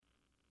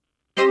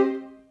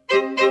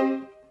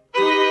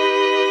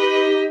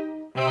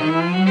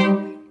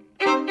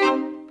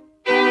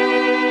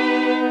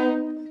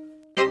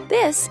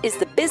This is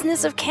The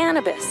Business of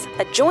Cannabis,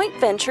 a joint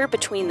venture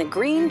between the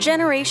Green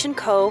Generation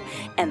Co.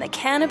 and the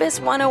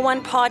Cannabis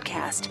 101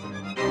 podcast.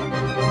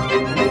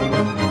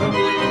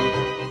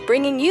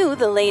 Bringing you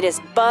the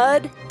latest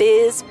bud,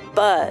 biz,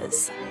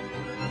 buzz.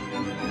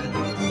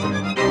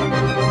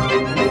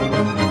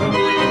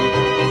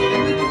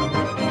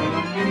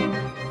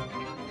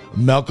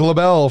 Malka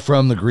Labell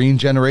from the Green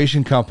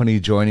Generation Company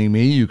joining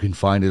me. You can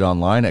find it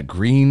online at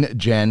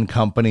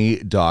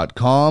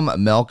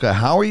greengencompany.com. Malka,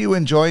 how are you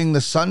enjoying the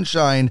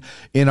sunshine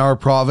in our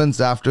province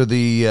after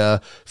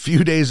the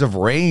few days of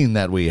rain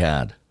that we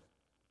had?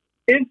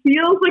 It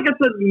feels like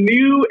it's a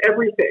new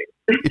everything.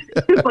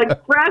 It's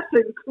like fresh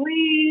and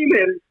clean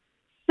and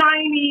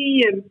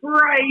shiny and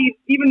bright.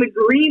 Even the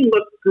green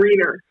looks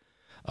greener.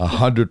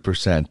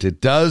 100%. It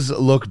does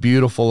look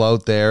beautiful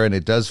out there, and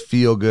it does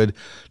feel good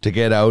to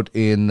get out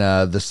in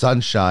the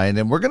sunshine.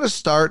 And we're going to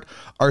start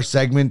our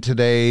segment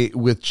today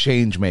with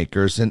change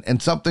makers,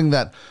 and something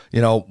that,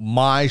 you know,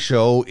 my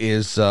show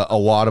is a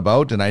lot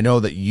about, and I know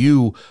that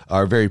you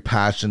are very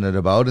passionate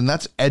about, and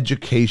that's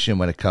education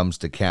when it comes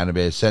to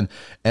cannabis. And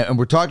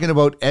we're talking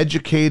about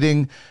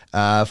educating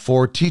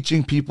for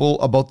teaching people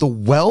about the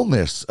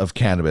wellness of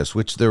cannabis,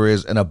 which there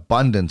is an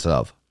abundance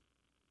of.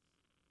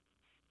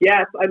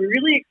 Yes, I'm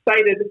really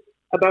excited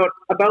about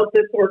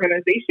this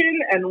organization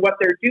and what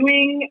they're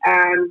doing.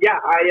 And yeah,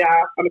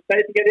 I'm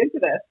excited to get into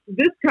this.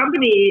 This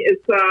company is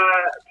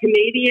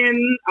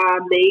Canadian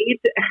made,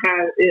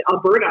 in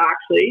Alberta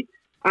actually.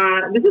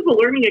 This is a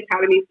learning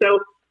academy. So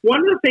one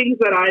of the things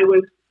that I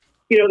was,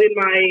 in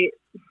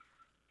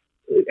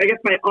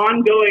my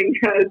ongoing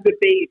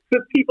debates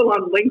with people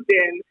on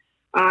LinkedIn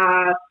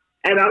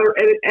and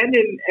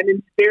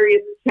in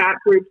various chat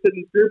groups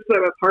and groups that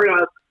I'm a part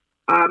of,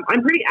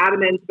 I'm pretty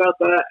adamant about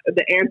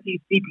the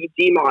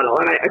anti-CPG model,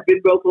 and I've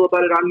been vocal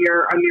about it on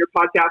your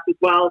podcast as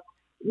well.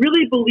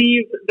 Really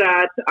believe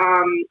that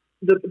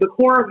the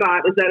core of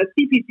that is that a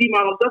CPG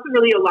model doesn't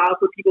really allow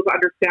for people to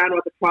understand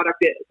what the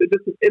product is.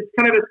 It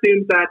kind of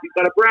assumes that you've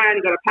got a brand,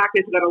 you've got a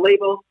package, you've got a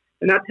label,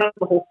 and that tells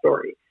the whole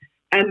story.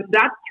 And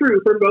that's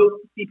true for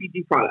most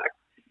CPG products.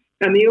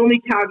 And the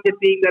only caveat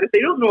being that if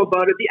they don't know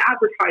about it, the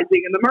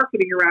advertising and the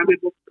marketing around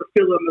it will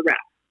fill in the rest.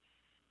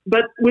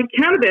 But with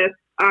cannabis,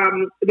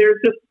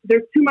 there's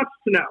too much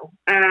to know,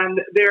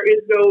 and there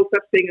is no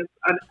such thing as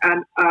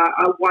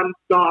a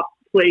one-stop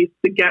place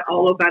to get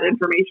all of that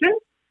information.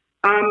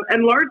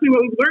 And largely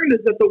what we've learned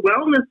is that the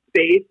wellness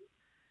space,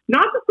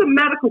 not just the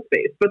medical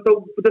space, but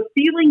the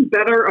feeling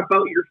better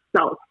about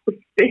yourself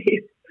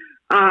space,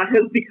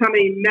 has become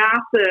a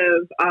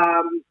massive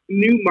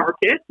new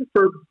market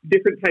for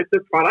different types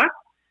of products.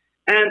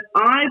 And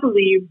I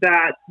believe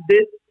that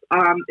this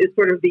is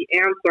sort of the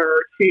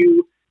answer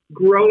to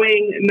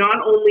growing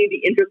not only the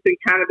interest in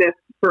cannabis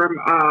from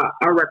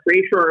a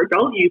recreational or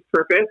adult use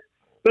purpose,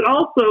 but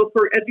also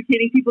for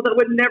educating people that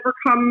would never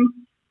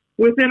come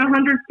within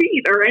 100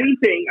 feet or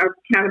anything of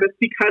cannabis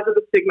because of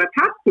the stigma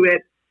attached to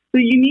it. So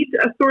you need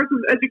a source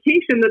of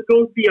education that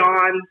goes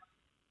beyond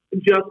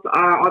just,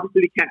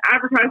 obviously we can't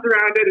advertise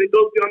around it, and it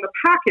goes beyond the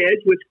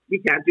package, which we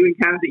can't do in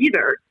Canada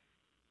either.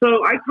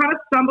 So I kind of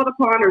stumbled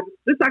upon, or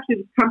this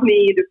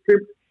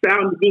group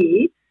found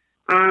me,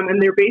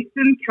 and they're based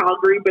in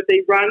Calgary, but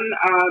they run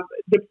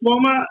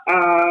diploma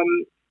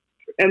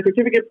and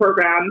certificate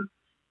programs.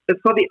 It's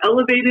called the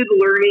Elevated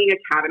Learning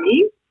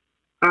Academy,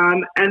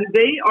 and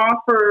they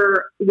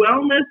offer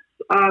wellness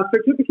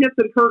certificates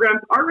and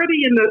programs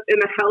already in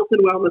the health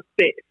and wellness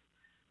space.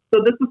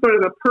 So this is sort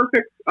of a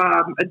perfect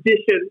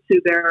addition to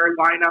their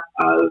lineup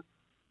of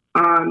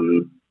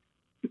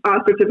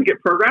certificate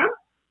programs.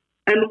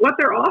 And what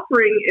they're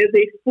offering is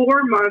a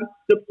 4-month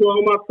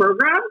diploma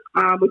program,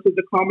 which is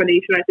a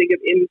combination, I think,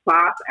 of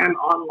in-class and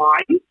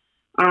online,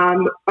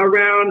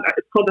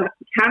 it's called the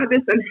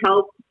Cannabis and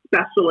Health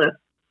Specialist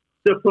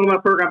Diploma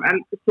Program.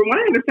 And from what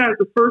I understand, it's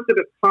the first of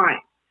its kind,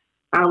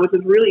 which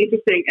is really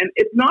interesting. And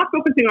it's not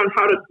focusing on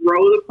how to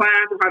grow the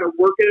plant or how to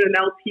work in an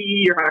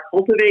LP or how to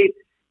cultivate.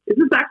 This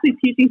is actually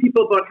teaching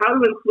people about how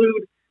to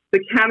include the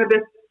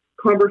cannabis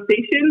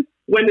conversation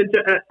when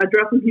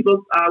addressing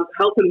people's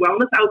health and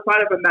wellness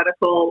outside of a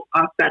medical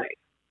setting.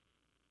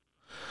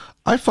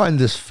 I find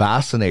this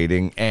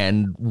fascinating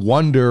and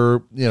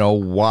wonder,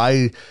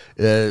 why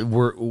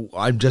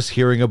I'm just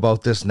hearing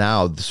about this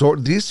now.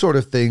 These sort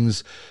of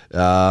things,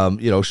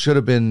 should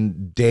have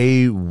been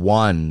day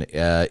one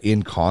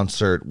in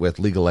concert with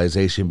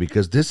legalization,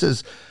 because this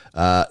is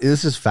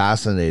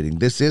fascinating.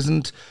 This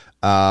isn't.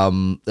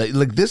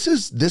 This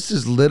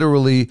is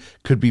literally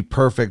could be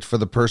perfect for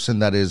the person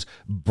that is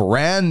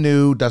brand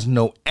new, doesn't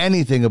know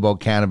anything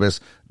about cannabis.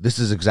 This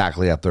is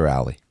exactly up their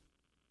alley.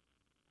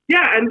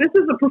 Yeah, and this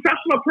is a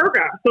professional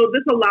program. So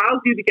this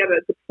allows you to get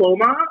a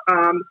diploma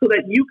so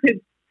that you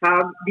could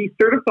be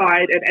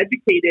certified and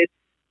educated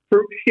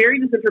for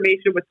sharing this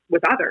information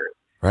with others.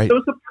 Right. So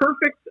it's a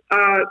perfect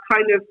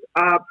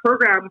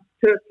program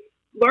to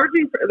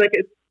largely,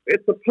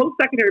 it's a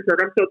post-secondary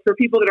program, so it's for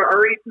people that are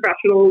already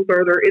professionals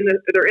or they're in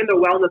the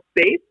wellness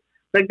space.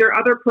 Like there are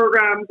other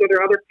programs or there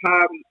are other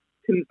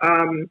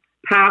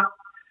paths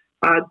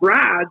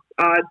grads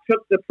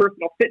took the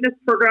personal fitness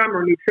program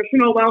or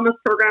nutritional wellness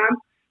program.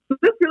 So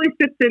this really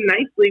fits in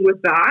nicely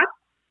with that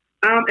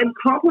and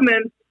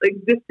complements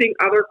existing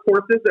other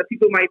courses that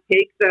people might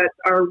take that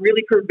are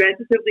really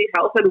preventatively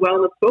health and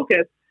wellness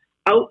focused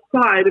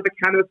outside of a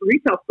cannabis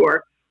retail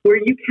store, where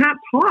you can't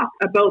talk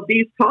about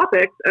these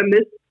topics and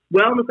this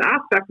wellness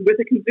aspect with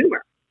a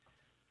consumer.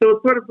 So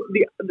it's sort of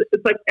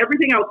it's like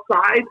everything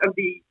outside of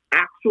the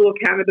actual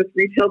cannabis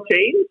retail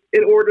chain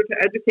in order to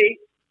educate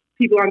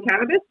people on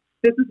cannabis.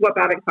 This is what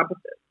that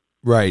encompasses.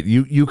 Right.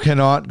 You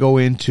cannot go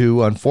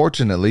into,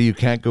 unfortunately, you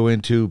can't go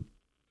into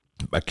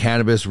a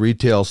cannabis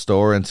retail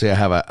store and say, I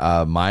have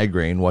a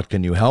migraine. What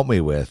can you help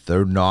me with?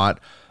 They're not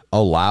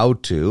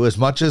allowed to. As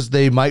much as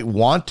they might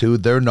want to,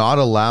 they're not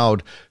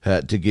allowed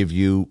to give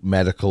you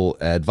medical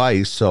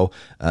advice. So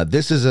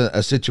this is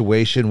a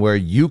situation where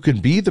you can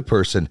be the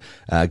person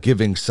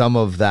giving some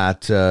of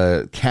that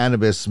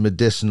cannabis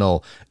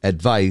medicinal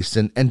advice.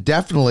 And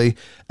definitely,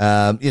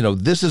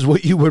 this is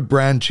what you would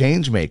brand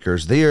change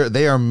makers.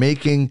 They are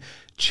making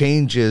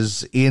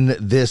changes in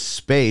this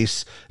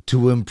space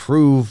to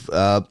improve,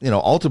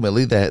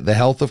 ultimately the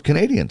health of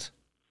Canadians.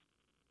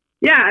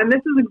 Yeah, and this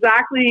is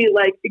exactly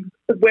like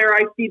where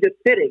I see this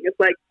fitting. It's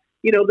like,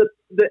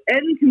 the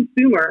end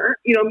consumer,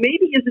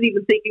 maybe isn't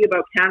even thinking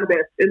about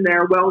cannabis in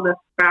their wellness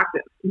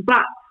practice,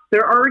 but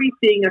they're already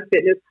seeing a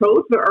fitness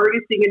coach, they're already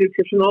seeing a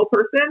nutritional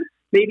person,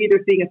 maybe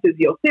they're seeing a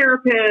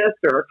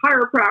physiotherapist or a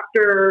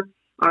chiropractor,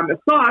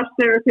 massage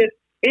therapist,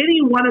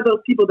 any one of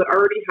those people that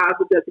already has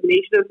a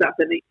designation of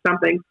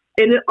something,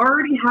 and it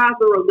already has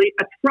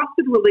a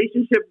trusted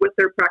relationship with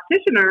their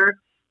practitioner,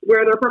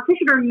 where their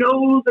practitioner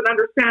knows and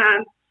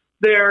understands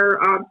their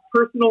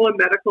personal and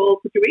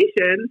medical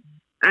situation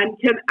and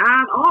can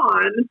add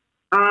on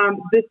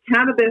this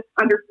cannabis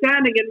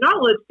understanding and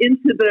knowledge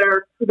into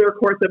their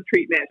course of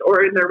treatment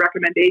or in their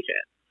recommendation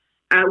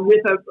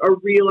with a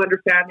real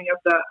understanding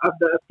of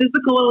the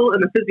physical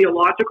and the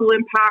physiological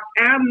impact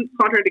and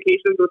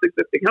contraindications with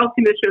existing health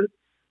conditions,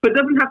 but it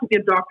doesn't have to be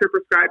a doctor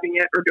prescribing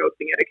it or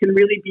dosing it. It can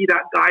really be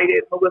that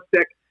guided,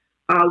 holistic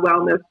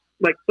wellness,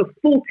 like the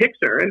full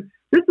picture. And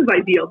this is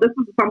ideal. This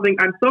is something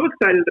I'm so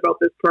excited about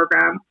this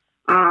program.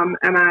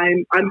 And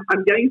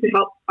I'm getting to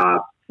help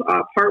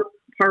part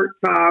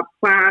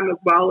plan as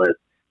well as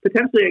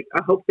potentially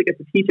I hope to get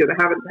to teach it. I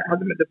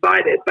hasn't been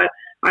decided, but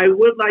I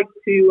would like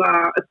to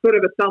sort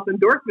of a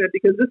self-endorsement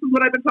because this is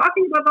what I've been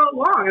talking about all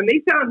along, and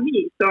they found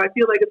me. So I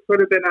feel like it's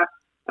sort of been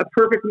a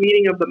perfect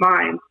meeting of the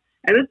minds.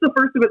 And this is the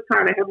first of its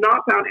kind. I have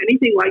not found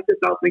anything like this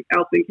else in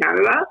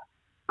Canada.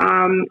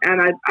 And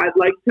I'd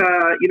like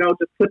to,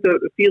 just put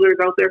the feelers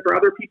out there for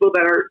other people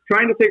that are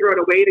trying to figure out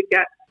a way to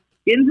get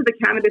into the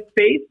cannabis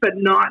space, but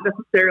not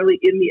necessarily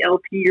in the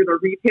LP or the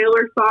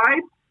retailer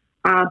side,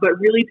 but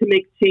really to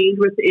make change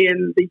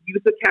within the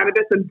use of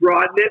cannabis and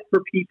broaden it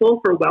for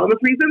people for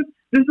wellness reasons.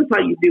 This is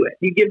how you do it.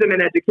 You give them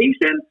an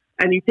education,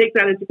 and you take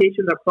that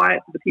education and apply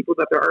it to the people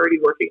that they're already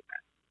working with.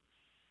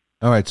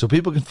 All right, so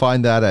people can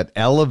find that at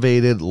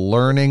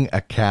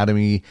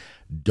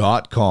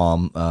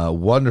elevatedlearningacademy.com.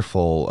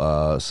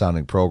 Wonderful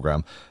sounding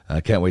program.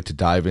 I can't wait to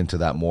dive into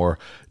that more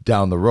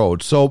down the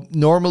road. So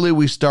normally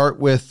we start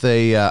with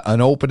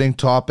an opening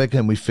topic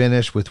and we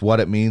finish with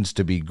what it means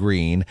to be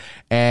green.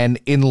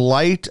 And in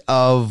light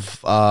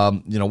of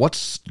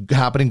what's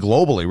happening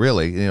globally,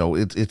 really,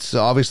 it's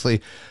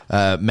obviously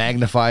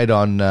magnified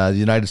on the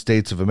United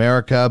States of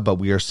America, but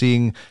we are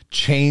seeing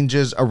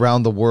changes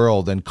around the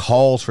world and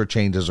calls for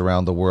changes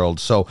around the world.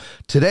 So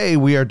today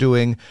we are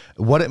doing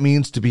what it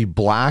means to be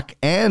black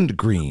and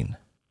green.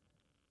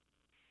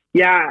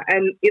 Yeah,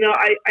 and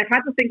I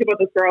had to think about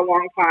this for a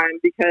long time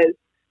because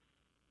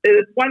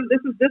this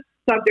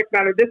subject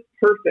matter, this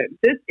person,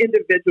 this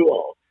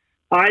individual,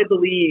 I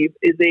believe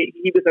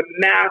he was a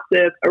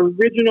massive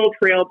original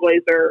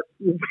trailblazer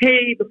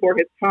way before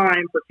his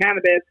time for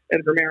cannabis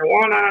and for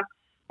marijuana,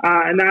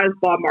 and that is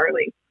Bob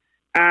Marley.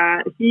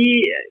 My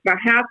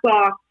hats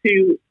off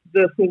to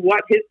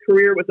what his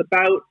career was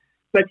about,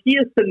 but he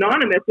is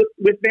synonymous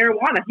with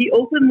marijuana. He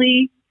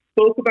openly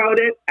spoke about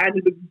it, and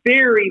he was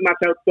very much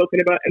outspoken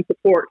about in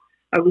support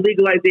of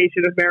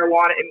legalization of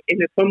marijuana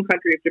in his home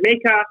country of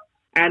Jamaica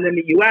and in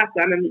the U.S.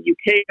 and in the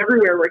U.K.,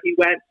 everywhere where he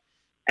went.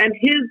 And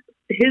his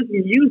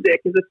music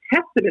is a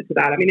testament to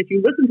that. I mean, if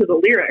you listen to the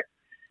lyrics,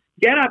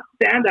 Get Up,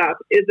 Stand Up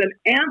is an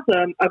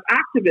anthem of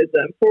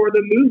activism for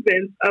the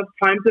movements of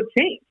times of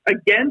change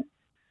against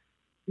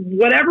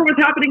whatever was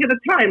happening at the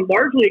time,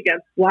 largely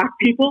against Black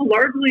people,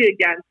 largely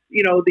against,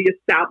 the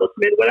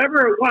establishment,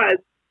 whatever it was.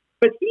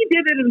 But he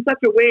did it in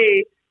such a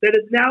way that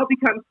has now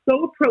become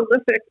so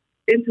prolific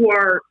into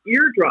our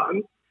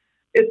eardrums,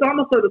 it's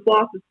almost like it's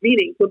lost its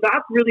meaning. So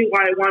that's really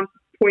why I want to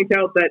point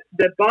out that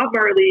Bob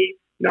Marley,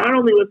 not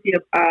only was he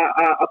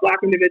a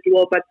Black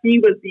individual, but he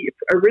was the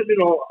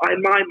original,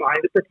 in my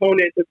mind, the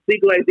proponent of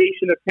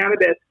legalization of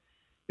cannabis,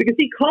 because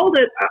he called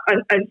it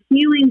a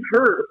healing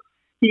herb.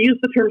 He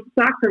used the term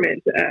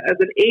sacrament as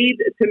an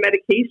aid to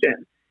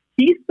medication.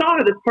 He saw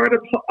it as part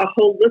of a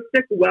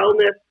holistic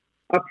wellness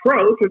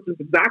approach, which is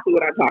exactly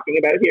what I'm talking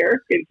about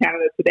here in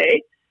Canada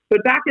today,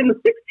 but back in the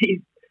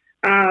 60s.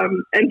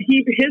 And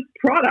his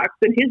products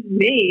and his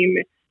name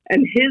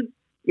and his,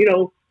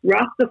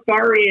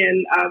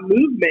 Rastafarian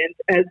movement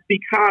has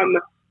become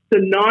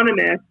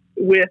synonymous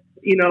with,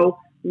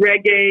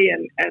 reggae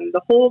and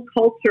the whole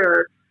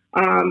culture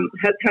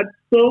has had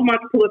so much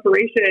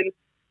proliferation.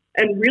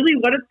 And really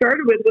what it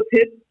started with was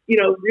his,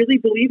 really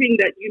believing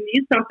that you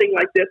need something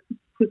like this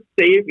to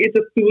save,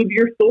 to soothe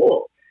your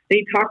soul. And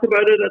he talked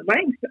about it at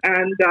length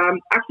and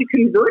actually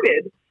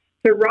converted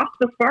to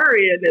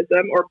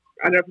Rastafarianism, or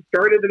I don't know if he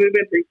started the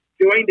movement or he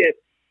joined it,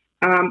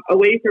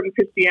 away from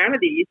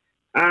Christianity.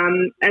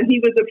 And he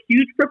was a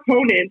huge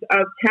proponent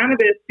of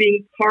cannabis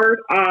being part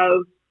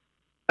of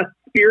a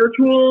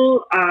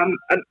spiritual, a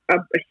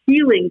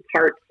healing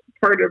part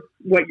of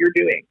what you're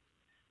doing.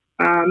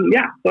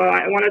 So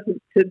I wanted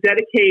to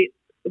dedicate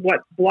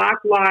what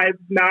Black Lives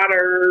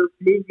Matter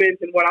movement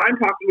and what I'm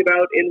talking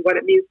about in what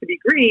it means to be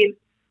green.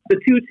 The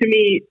two to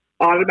me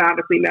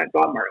automatically meant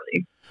Bob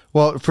Marley.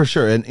 Well, for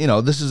sure. And,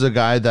 this is a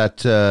guy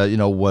that,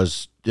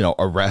 was,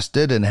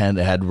 arrested and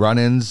had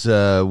run-ins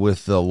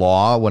with the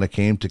law when it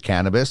came to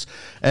cannabis.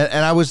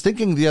 And I was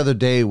thinking the other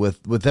day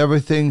with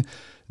everything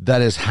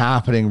that is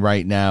happening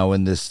right now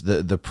in this,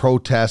 the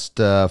protest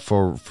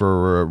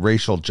for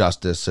racial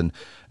justice and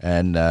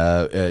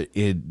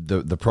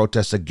the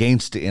protests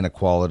against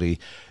inequality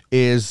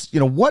is,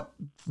 what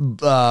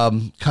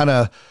kind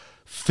of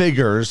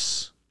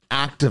figures,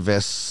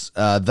 activists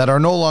that are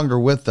no longer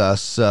with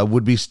us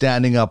would be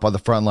standing up on the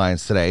front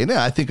lines today. And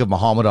I think of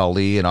Muhammad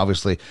Ali and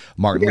obviously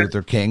Martin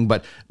Luther King,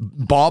 but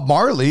Bob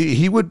Marley,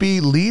 he would be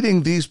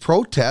leading these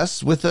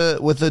protests with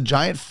a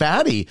giant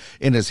fatty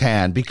in his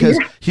hand because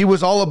he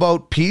was all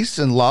about peace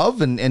and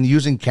love and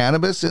using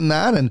cannabis in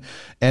that. And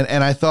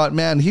I thought,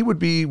 man, he would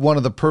be one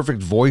of the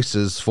perfect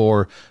voices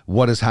for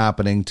what is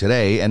happening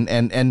today.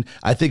 And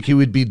I think he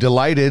would be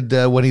delighted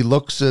when he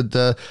looks at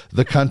the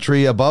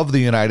country above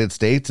the United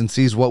States and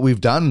sees what we've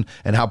done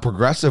and how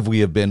progressive we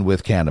have been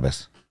with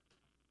cannabis.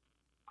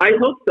 I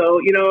hope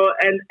so,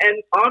 and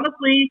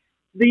honestly,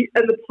 the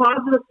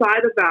positive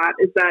side of that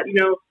is that,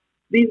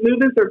 these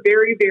movements are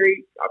very,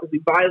 very obviously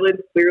violent.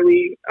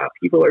 Clearly,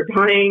 people are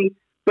dying,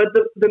 but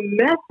the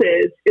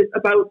message is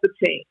about the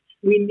change.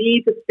 We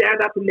need to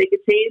stand up and make a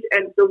change.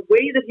 And the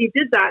way that he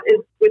did that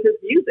is with his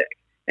music,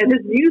 and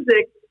his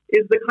music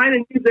is the kind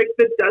of music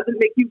that doesn't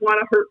make you want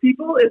to hurt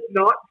people. It's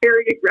not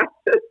very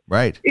aggressive.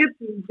 Right. It's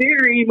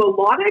very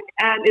melodic,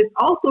 and it's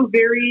also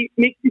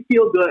makes you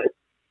feel good.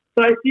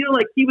 So I feel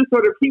like he was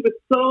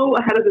so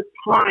ahead of his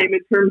time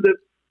in terms of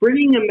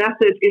bringing a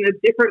message in a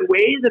different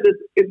way that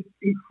is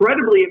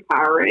incredibly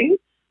empowering.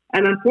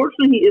 And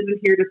unfortunately, he isn't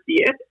here to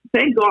see it.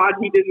 Thank God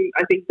he didn't,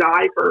 I think,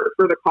 die for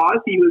the cause.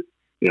 He was,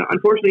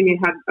 unfortunately, he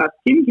had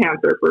skin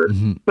cancer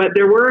but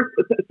there were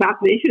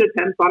assassination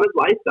attempts on his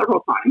life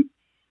several times.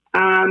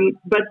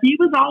 But he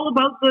was all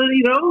about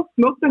the,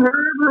 smoke the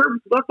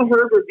herb, let the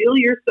herb reveal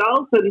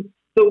yourself, and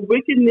the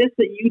wickedness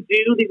that you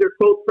do. These are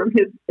quotes from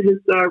his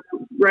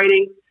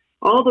writing.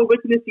 All the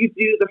wickedness you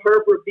do, the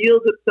herb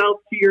reveals itself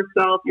to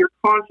yourself, your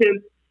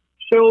conscience.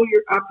 Show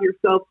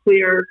yourself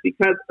clear,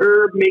 because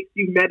herb makes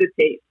you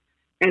meditate,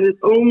 and it's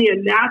only a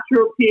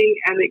natural thing,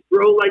 and it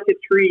grow like a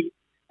tree.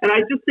 And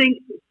I just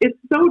think it's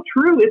so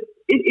true. It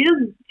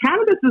is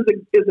cannabis is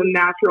a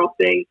natural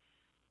thing.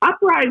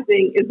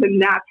 Uprising is a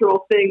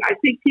natural thing. I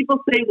think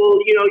people say, well,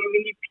 you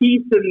need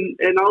peace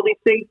and all these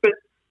things, but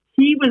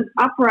he was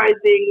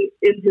uprising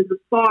in his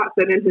thoughts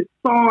and in his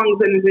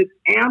songs and in his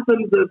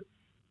anthems of,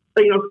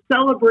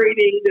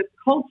 celebrating this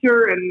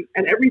culture, and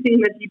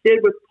everything that he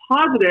did was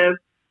positive,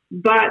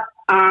 but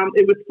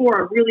it was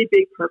for a really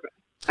big purpose.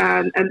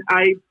 And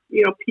I,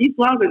 peace,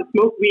 love, and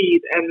smoke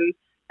weed. And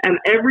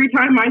every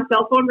time my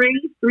cell phone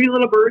rings, Three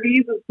Little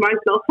Birdies is my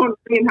cell phone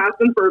ringing, has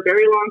been for a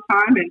very long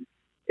time. And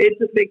it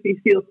just makes me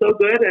feel so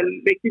good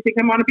and makes me think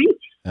I'm on a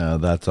beach. Oh,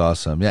 that's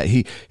awesome. Yeah,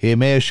 he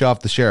may have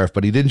shot the sheriff,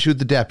 but he didn't shoot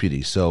the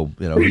deputy. So,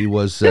 he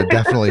was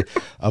definitely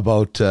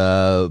about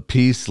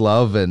peace,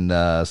 love,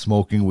 and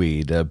smoking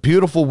weed. A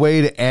beautiful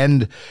way to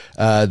end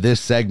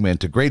this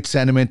segment. A great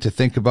sentiment to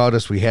think about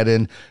as we head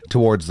in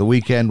towards the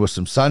weekend with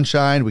some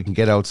sunshine. We can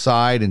get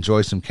outside,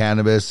 enjoy some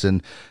cannabis,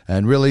 and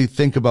really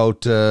think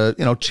about,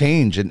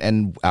 change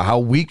and how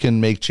we can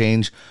make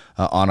change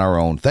on our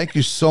own. Thank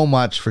you so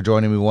much for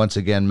joining me once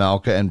again,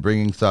 Malka, and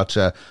bringing such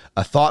a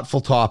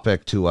thoughtful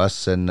topic to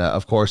us. And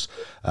of course,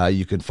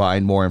 you can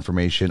find more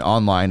information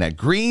online at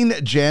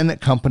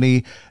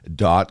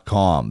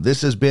greengencompany.com.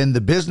 This has been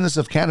The Business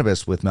of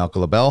Cannabis with Malka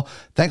Labell.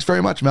 Thanks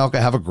very much,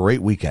 Malka. Have a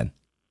great weekend.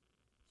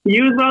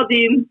 You as well,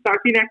 Dean.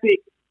 Talk to you next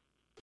week.